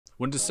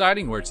When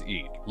deciding where to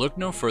eat, look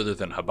no further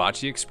than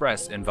Hibachi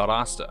Express in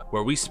Valdosta,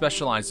 where we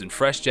specialize in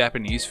fresh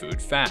Japanese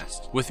food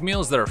fast. With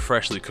meals that are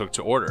freshly cooked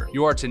to order,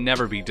 you are to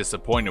never be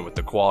disappointed with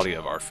the quality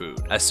of our food.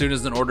 As soon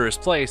as an order is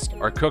placed,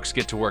 our cooks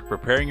get to work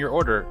preparing your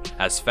order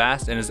as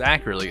fast and as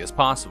accurately as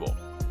possible.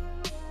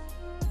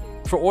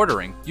 For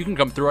ordering, you can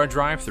come through our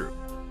drive-thru.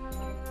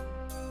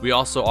 We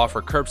also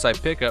offer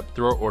curbside pickup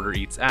through our Order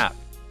Eats app,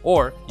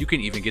 or you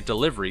can even get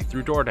delivery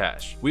through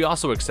DoorDash. We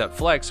also accept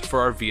Flex for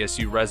our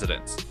VSU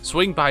residents.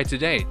 Swing by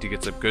today to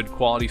get some good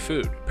quality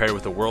food, paired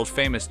with the world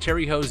famous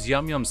Terryho's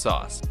Yum Yum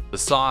sauce, the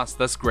sauce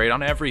that's great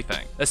on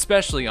everything,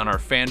 especially on our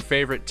fan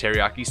favorite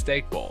teriyaki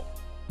steak bowl.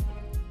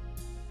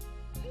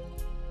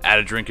 Add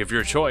a drink of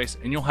your choice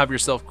and you'll have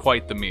yourself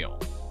quite the meal.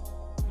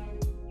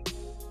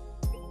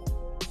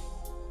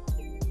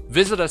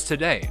 Visit us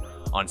today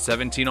on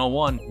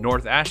 1701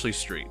 North Ashley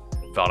Street,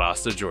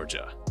 Valdosta,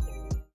 Georgia.